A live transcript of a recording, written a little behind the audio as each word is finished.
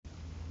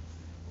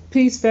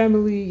Peace,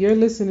 family. You're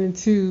listening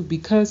to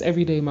Because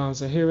Everyday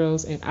Moms Are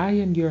Heroes, and I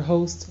am your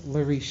host,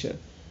 Larisha.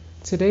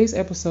 Today's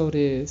episode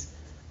is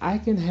I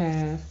Can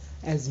Have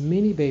As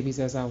Many Babies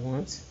as I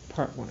Want,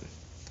 Part 1.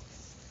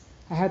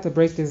 I had to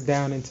break this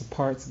down into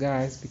parts,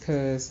 guys,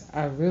 because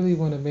I really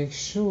want to make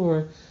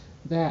sure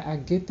that I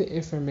get the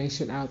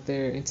information out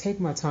there and take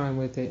my time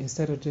with it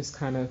instead of just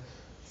kind of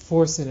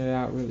forcing it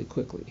out really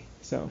quickly.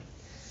 So,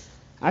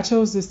 I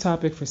chose this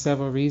topic for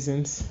several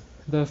reasons.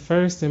 The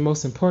first and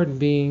most important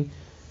being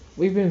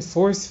we've been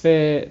force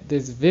fed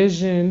this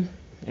vision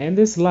and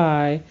this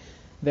lie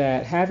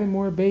that having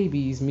more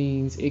babies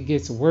means it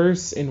gets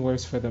worse and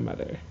worse for the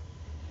mother.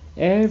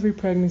 Every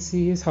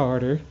pregnancy is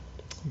harder.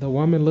 The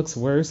woman looks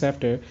worse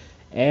after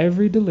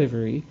every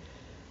delivery.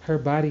 Her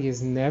body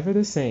is never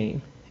the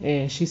same,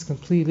 and she's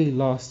completely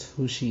lost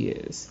who she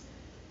is.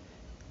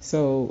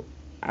 So,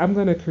 I'm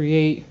going to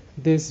create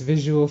this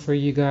visual for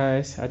you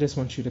guys. I just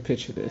want you to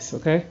picture this,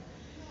 okay?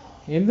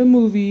 In the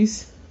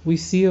movies, we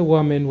see a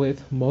woman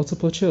with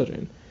multiple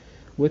children,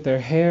 with her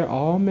hair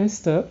all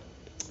messed up.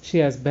 She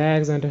has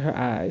bags under her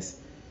eyes.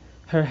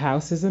 Her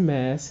house is a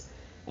mess,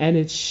 and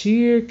it's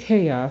sheer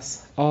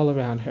chaos all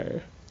around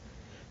her.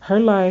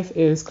 Her life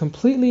is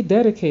completely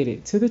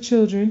dedicated to the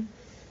children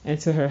and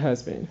to her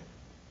husband.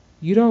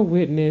 You don't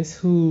witness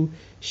who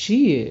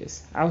she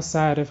is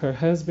outside of her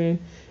husband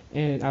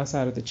and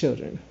outside of the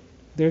children.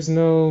 There's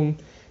no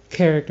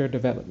character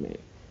development.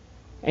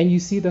 And you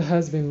see the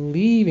husband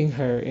leaving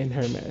her in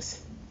her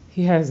mess.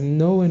 He has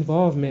no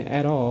involvement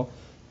at all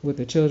with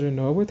the children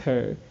nor with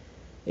her,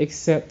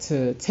 except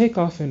to take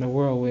off in a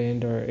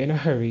whirlwind or in a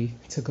hurry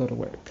to go to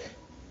work.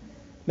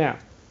 Now,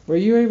 were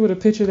you able to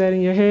picture that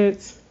in your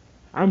heads?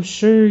 I'm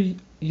sure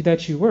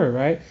that you were,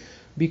 right?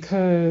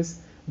 Because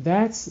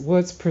that's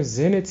what's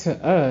presented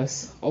to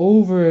us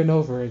over and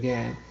over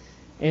again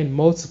in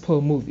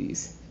multiple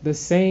movies. The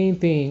same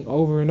thing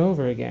over and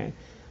over again,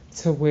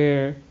 to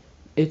where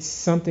it's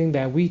something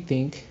that we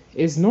think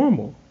is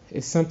normal.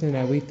 It's something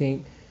that we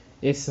think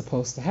is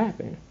supposed to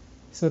happen.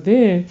 So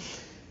then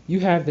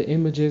you have the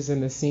images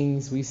and the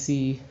scenes we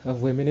see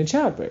of women in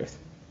childbirth.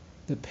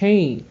 The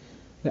pain,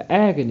 the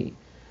agony,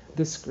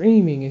 the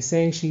screaming and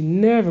saying she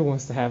never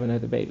wants to have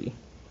another baby.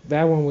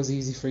 That one was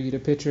easy for you to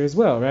picture as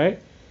well, right?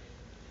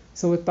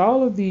 So with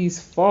all of these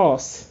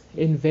false,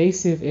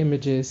 invasive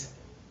images,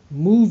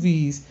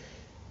 movies,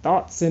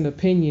 thoughts and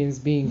opinions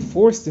being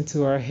forced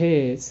into our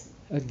heads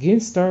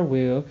against our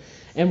will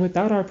and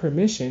without our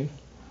permission,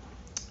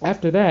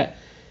 after that,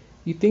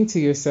 you think to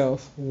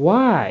yourself,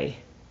 why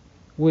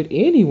would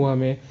any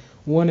woman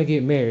want to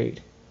get married,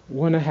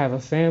 want to have a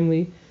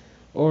family,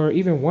 or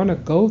even want to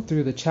go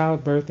through the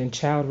childbirth and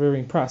child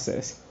rearing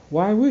process?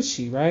 Why would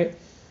she, right?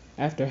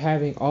 After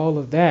having all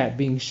of that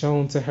being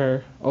shown to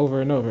her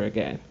over and over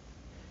again.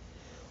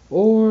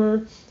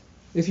 Or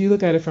if you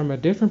look at it from a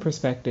different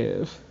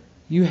perspective,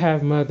 you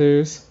have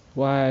mothers,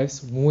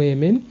 wives,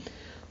 women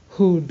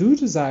who do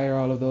desire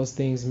all of those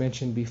things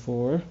mentioned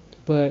before,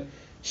 but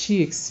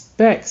she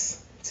expects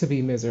to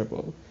be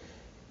miserable.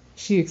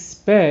 She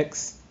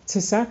expects to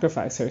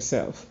sacrifice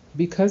herself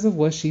because of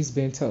what she's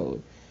been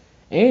told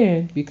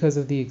and because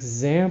of the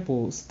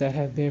examples that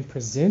have been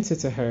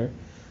presented to her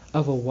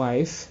of a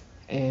wife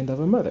and of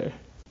a mother.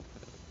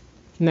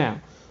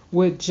 Now,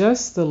 with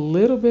just the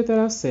little bit that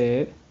I've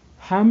said,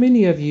 how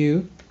many of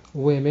you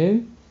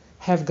women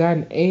have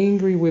gotten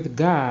angry with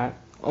God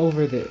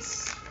over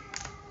this?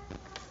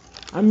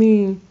 I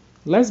mean,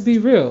 let's be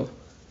real.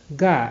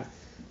 God,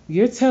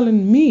 you're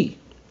telling me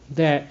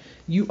that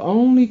you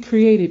only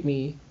created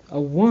me, a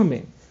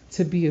woman,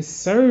 to be a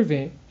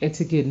servant and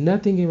to get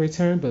nothing in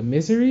return but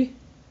misery?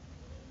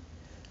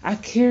 I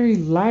carry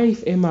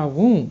life in my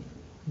womb,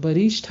 but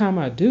each time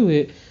I do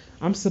it,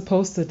 I'm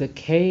supposed to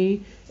decay,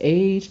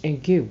 age,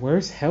 and get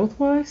worse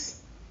health-wise?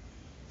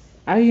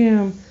 I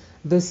am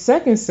the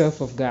second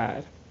self of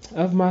God,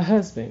 of my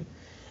husband,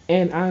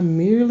 and I'm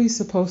merely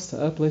supposed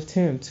to uplift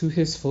him to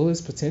his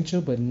fullest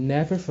potential but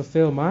never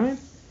fulfill mine?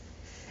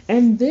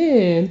 And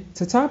then,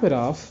 to top it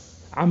off,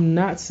 I'm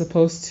not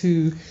supposed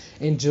to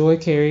enjoy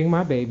carrying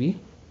my baby.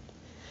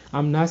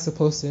 I'm not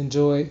supposed to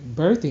enjoy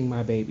birthing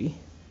my baby.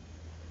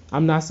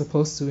 I'm not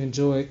supposed to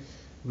enjoy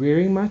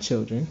rearing my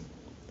children.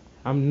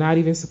 I'm not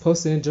even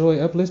supposed to enjoy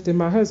uplifting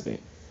my husband.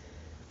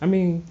 I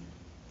mean,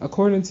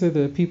 according to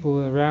the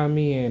people around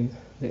me and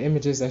the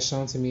images that's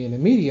shown to me in the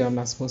media, I'm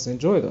not supposed to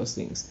enjoy those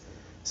things.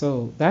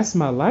 So that's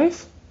my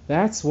life?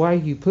 That's why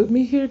you put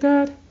me here,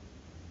 God?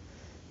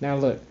 Now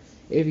look,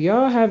 if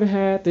y'all haven't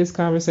had this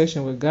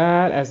conversation with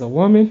God as a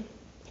woman,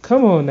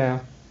 come on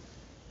now.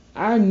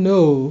 I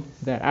know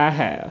that I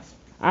have.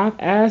 I've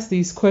asked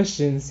these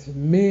questions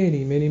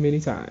many, many, many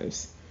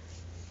times.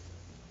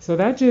 So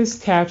that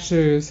just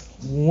captures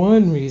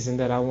one reason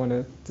that I want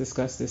to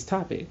discuss this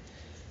topic.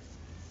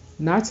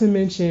 Not to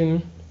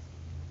mention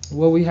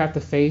what we have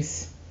to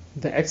face,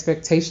 the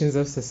expectations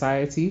of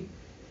society,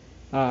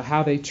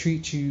 how they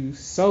treat you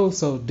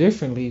so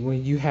differently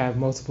when you have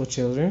multiple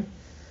children,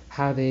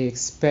 how they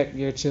expect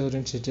your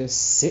children to just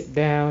sit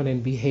down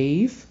and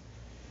behave,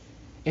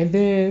 And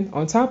then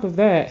on top of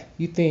that,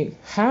 you think,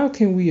 how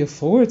can we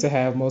afford to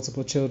have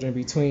multiple children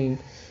between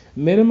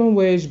minimum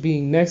wage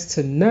being next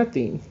to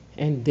nothing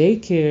and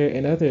daycare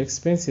and other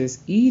expenses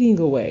eating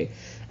away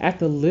at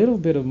the little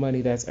bit of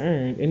money that's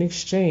earned in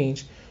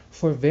exchange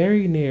for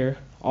very near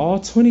all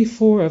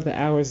 24 of the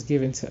hours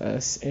given to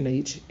us in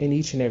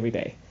each and every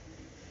day.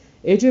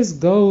 It just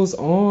goes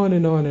on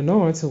and on and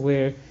on to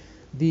where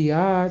the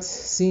odds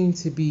seem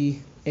to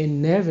be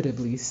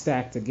inevitably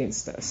stacked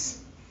against us.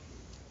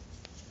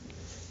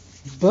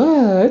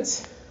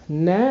 But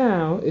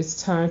now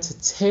it's time to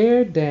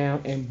tear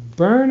down and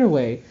burn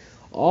away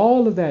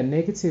all of that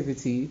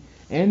negativity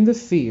and the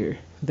fear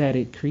that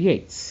it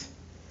creates.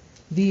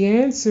 The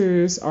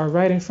answers are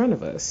right in front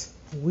of us.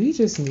 We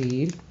just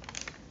need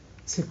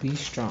to be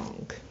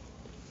strong.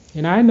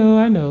 And I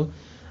know,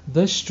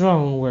 the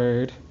strong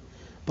word,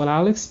 but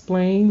I'll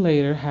explain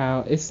later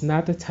how it's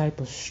not the type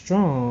of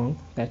strong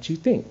that you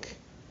think.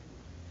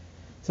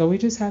 So we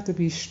just have to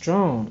be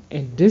strong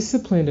and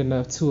disciplined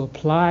enough to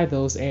apply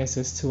those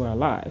answers to our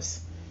lives.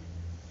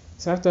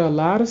 So after a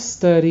lot of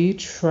study,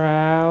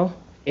 trial,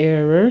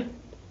 error,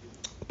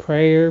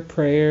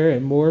 prayer,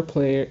 and more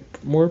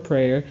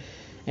prayer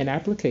and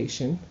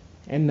application,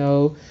 and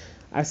no,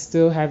 I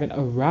still haven't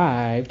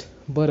arrived,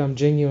 but I'm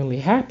genuinely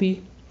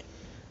happy.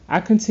 I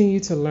continue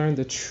to learn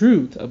the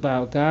truth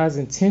about God's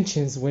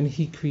intentions when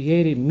He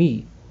created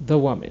me, the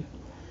woman.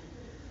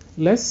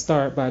 Let's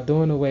start by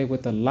doing away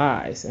with the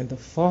lies and the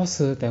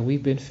falsehood that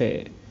we've been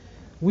fed.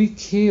 We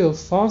kill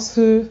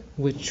falsehood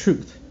with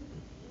truth.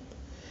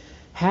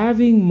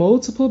 Having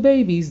multiple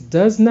babies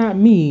does not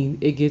mean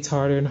it gets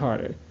harder and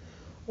harder,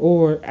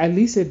 or at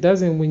least it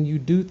doesn't when you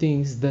do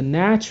things the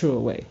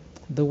natural way,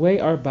 the way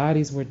our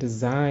bodies were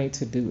designed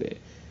to do it.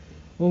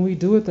 When we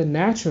do it the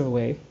natural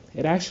way,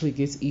 it actually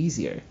gets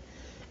easier.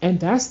 And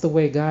that's the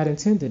way God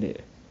intended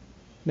it.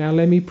 Now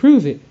let me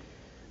prove it,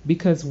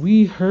 because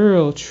we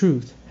hurl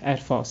truth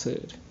at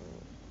falsehood.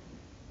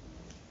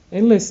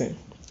 And listen,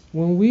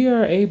 when we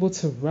are able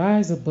to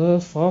rise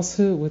above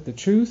falsehood with the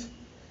truth,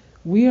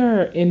 we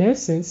are, in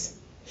essence,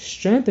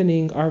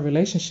 strengthening our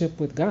relationship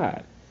with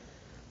God.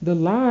 The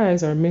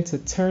lies are meant to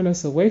turn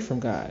us away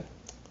from God,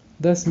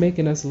 thus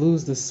making us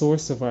lose the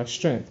source of our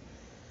strength.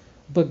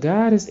 But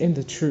God is in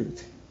the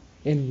truth,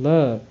 in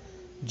love,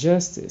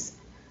 justice,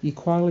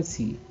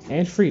 equality,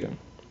 and freedom.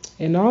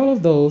 And all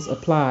of those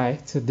apply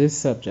to this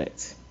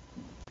subject.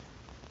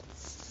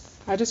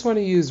 I just want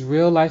to use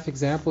real life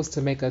examples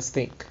to make us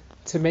think,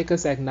 to make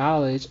us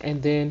acknowledge,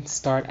 and then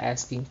start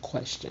asking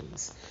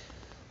questions.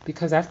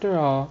 Because after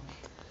all,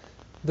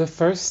 the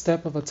first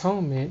step of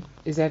atonement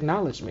is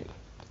acknowledgement.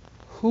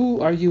 Who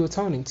are you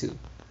atoning to?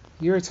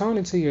 You're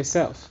atoning to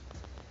yourself.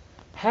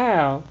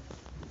 How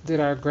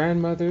did our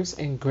grandmothers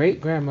and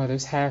great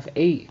grandmothers have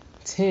 8,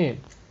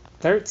 10,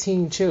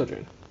 13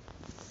 children?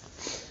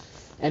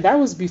 And that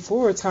was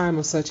before a time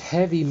of such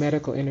heavy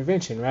medical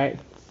intervention, right?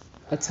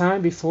 A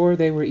time before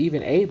they were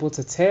even able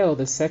to tell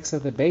the sex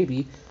of the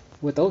baby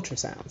with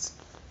ultrasounds.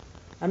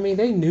 I mean,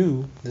 they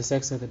knew the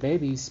sex of the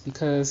babies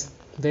because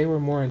they were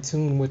more in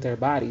tune with their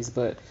bodies,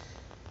 but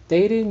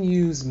they didn't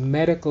use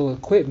medical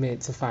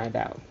equipment to find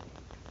out.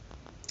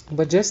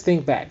 But just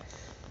think back.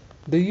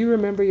 Do you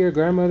remember your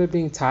grandmother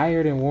being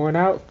tired and worn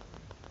out?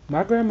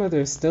 My grandmother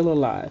is still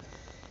alive,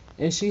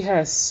 and she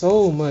has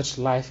so much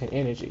life and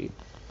energy.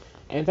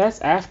 And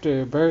that's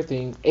after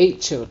birthing 8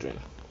 children.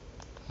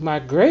 My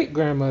great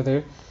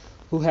grandmother,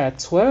 who had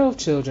 12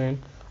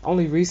 children,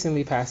 only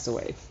recently passed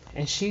away,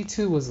 and she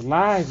too was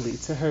lively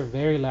to her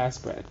very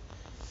last breath.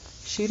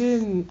 She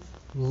didn't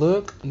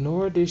look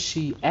nor did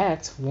she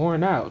act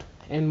worn out,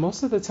 and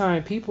most of the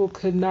time people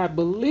could not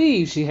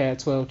believe she had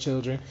 12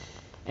 children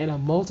and a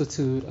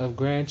multitude of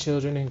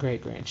grandchildren and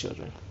great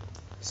grandchildren.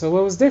 So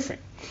what was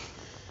different?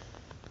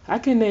 I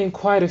can name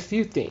quite a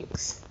few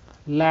things.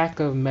 Lack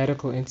of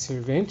medical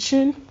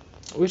intervention,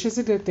 which is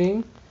a good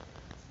thing.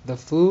 The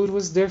food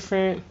was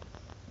different,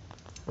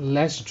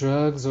 less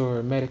drugs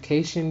or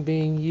medication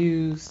being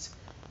used,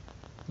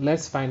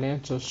 less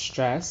financial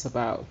stress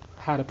about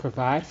how to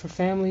provide for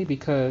family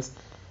because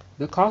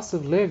the cost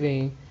of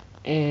living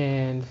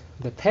and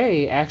the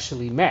pay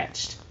actually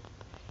matched,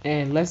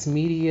 and less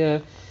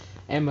media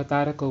and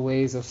methodical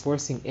ways of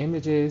forcing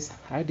images,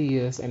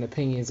 ideas, and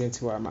opinions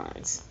into our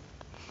minds.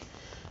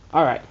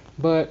 All right,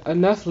 but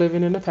enough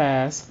living in the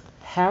past.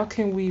 How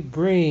can we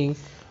bring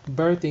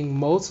birthing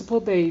multiple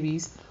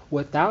babies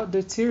without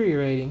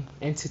deteriorating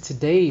into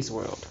today's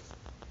world?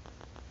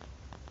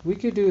 We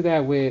could do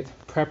that with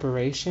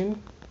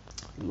preparation,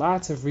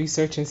 lots of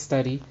research and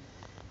study,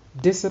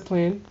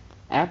 discipline,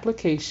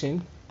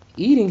 application,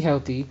 eating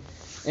healthy,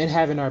 and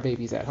having our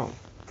babies at home.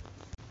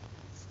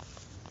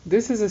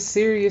 This is a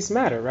serious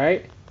matter,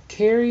 right?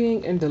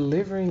 Carrying and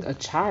delivering a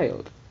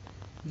child.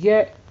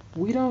 Yet,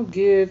 we don't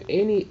give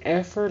any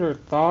effort or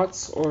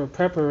thoughts or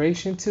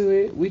preparation to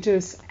it. We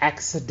just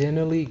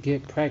accidentally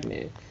get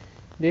pregnant.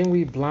 Then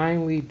we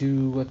blindly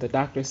do what the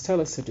doctors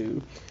tell us to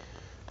do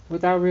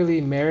without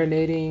really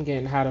marinating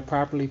in how to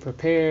properly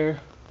prepare,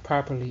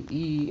 properly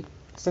eat,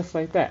 stuff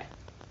like that.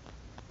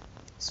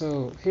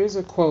 So here's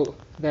a quote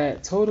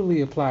that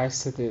totally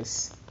applies to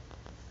this.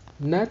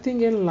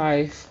 Nothing in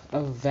life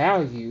of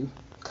value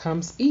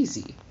comes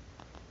easy.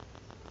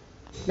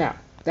 Now,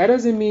 that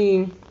doesn't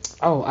mean,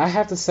 oh, I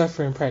have to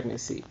suffer in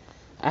pregnancy.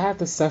 I have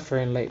to suffer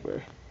in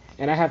labor.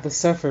 And I have to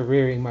suffer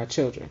rearing my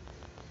children.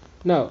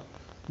 No,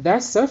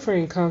 that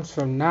suffering comes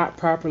from not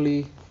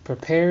properly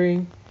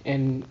preparing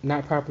and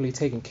not properly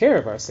taking care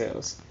of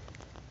ourselves.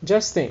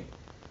 Just think,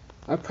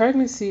 a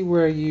pregnancy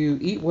where you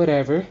eat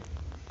whatever,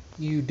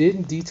 you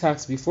didn't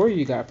detox before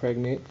you got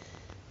pregnant,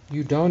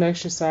 you don't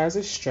exercise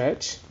or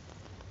stretch,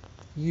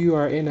 you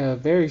are in a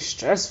very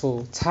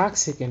stressful,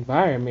 toxic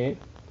environment,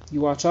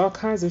 you watch all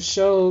kinds of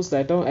shows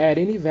that don't add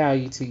any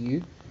value to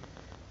you,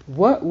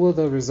 what will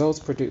the results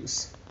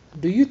produce?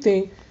 Do you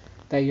think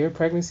that your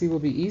pregnancy will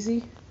be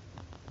easy?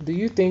 Do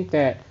you think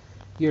that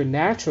your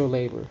natural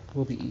labor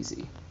will be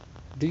easy?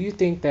 Do you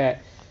think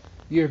that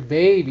your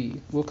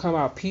baby will come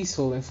out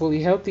peaceful and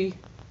fully healthy?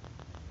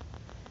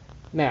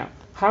 Now,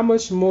 how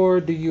much more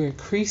do you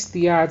increase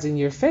the odds in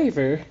your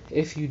favor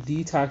if you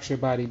detox your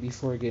body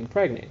before getting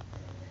pregnant?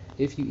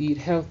 If you eat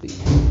healthy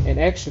and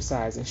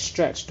exercise and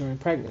stretch during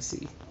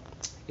pregnancy?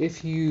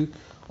 If you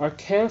are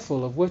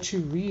careful of what you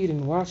read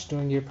and watch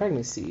during your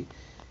pregnancy?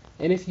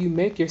 And if you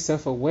make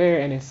yourself aware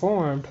and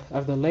informed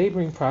of the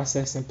laboring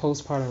process and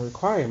postpartum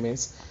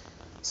requirements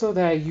so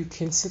that you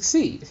can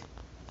succeed?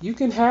 You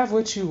can have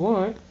what you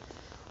want,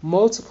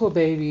 multiple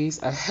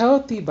babies, a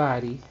healthy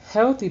body,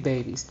 healthy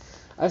babies,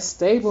 a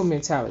stable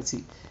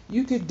mentality.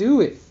 You could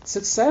do it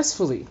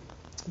successfully,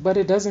 but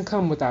it doesn't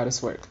come without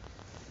its work.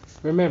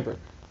 Remember,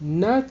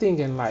 nothing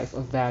in life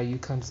of value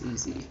comes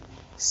easy.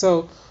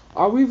 So,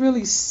 are we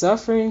really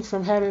suffering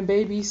from having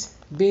babies,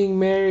 being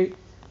married,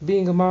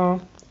 being a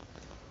mom?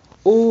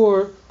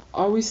 Or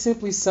are we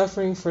simply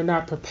suffering for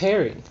not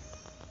preparing?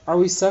 Are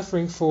we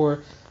suffering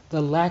for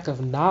the lack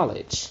of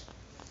knowledge?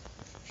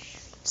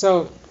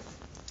 So,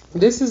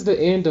 this is the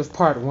end of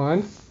part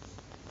one.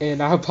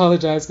 And I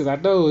apologize because I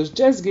know it was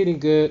just getting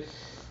good.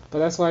 But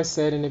that's why I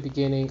said in the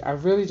beginning, I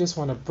really just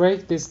want to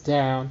break this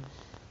down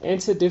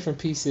into different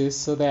pieces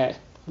so that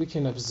we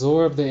can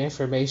absorb the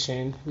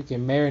information, we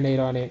can marinate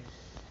on it,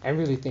 and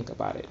really think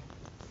about it.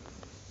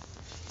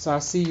 So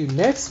I'll see you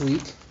next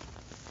week,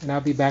 and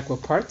I'll be back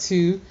with part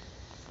two.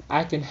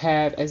 I can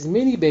have as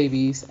many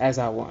babies as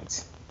I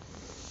want.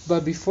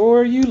 But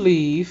before you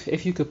leave,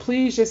 if you could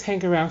please just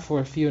hang around for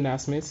a few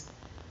announcements,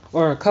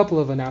 or a couple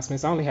of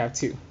announcements. I only have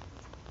two.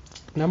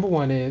 Number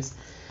one is,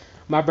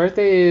 my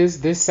birthday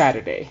is this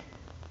Saturday.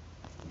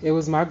 It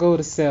was my goal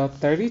to sell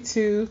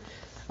 32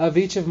 of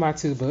each of my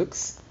two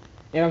books.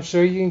 And I'm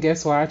sure you can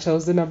guess why I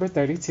chose the number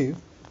 32.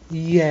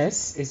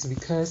 Yes, it's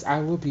because I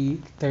will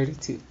be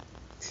 32.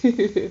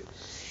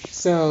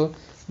 So,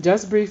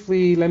 just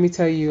briefly, let me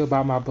tell you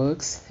about my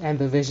books and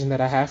the vision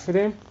that I have for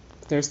them.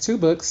 There's two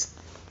books.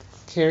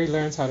 Carrie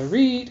Learns How to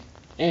Read,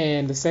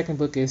 and the second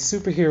book is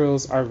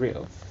Superheroes Are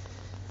Real.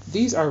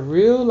 These are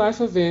real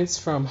life events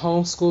from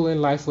homeschooling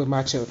life with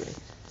my children.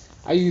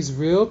 I use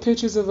real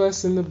pictures of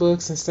us in the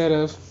books instead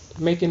of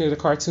making it a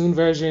cartoon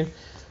version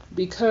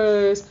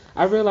because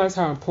I realize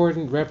how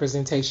important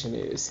representation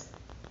is.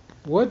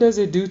 What does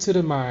it do to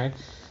the mind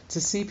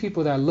to see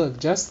people that look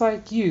just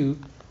like you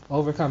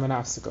overcoming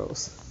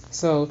obstacles?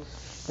 So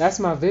that's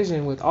my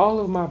vision with all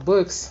of my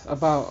books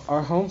about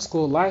our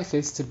homeschool life,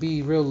 is to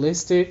be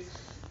realistic,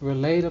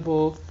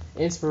 relatable,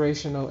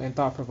 inspirational, and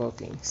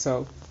thought-provoking.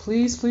 So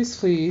please, please,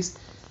 please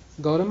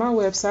go to my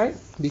website,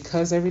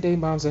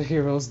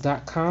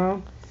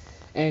 becauseeverydaymomsareheroes.com,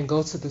 and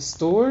go to the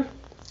store,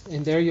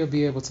 and there you'll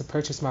be able to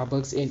purchase my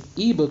books in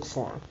ebook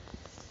form.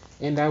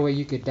 And that way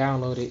you could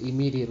download it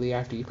immediately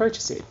after you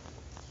purchase it.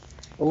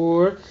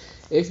 Or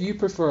if you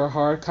prefer a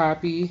hard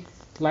copy,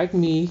 like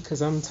me,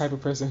 because I'm the type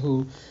of person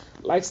who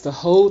likes to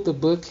hold the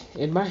book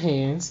in my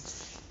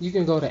hands, you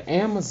can go to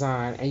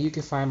Amazon and you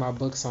can find my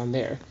books on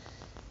there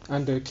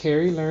under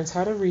Carrie Learns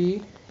How to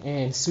Read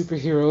and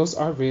Superheroes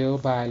Are Real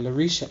by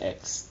Larisha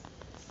X.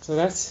 So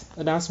that's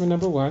announcement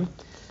number one.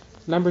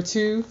 Number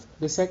two,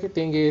 the second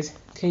thing is,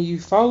 can you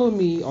follow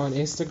me on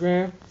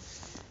Instagram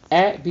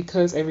at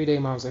Because Everyday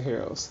Moms Are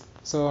Heroes?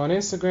 So on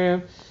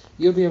Instagram,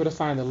 you'll be able to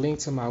find the link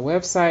to my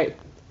website,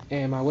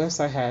 and my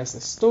website has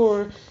a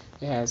store,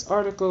 it has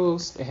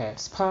articles, it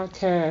has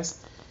podcasts,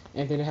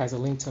 and then it has a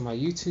link to my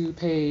YouTube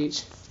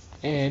page.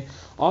 And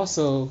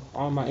also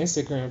on my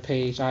Instagram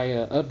page, I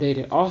update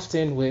it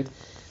often with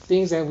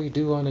things that we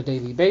do on a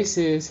daily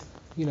basis.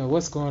 You know,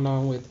 what's going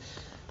on with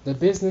the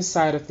business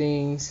side of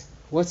things,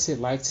 what's it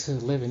like to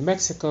live in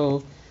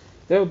Mexico.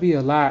 There will be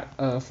a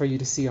lot for you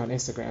to see on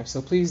Instagram.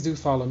 So please do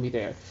follow me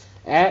there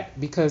at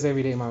Because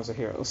Everyday Moms Are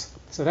Heroes.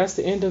 So that's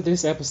the end of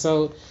this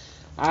episode.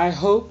 I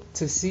hope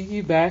to see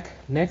you back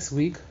next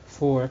week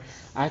for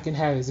I Can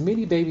Have As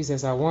Many Babies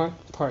As I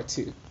Want, Part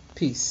 2.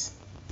 Peace.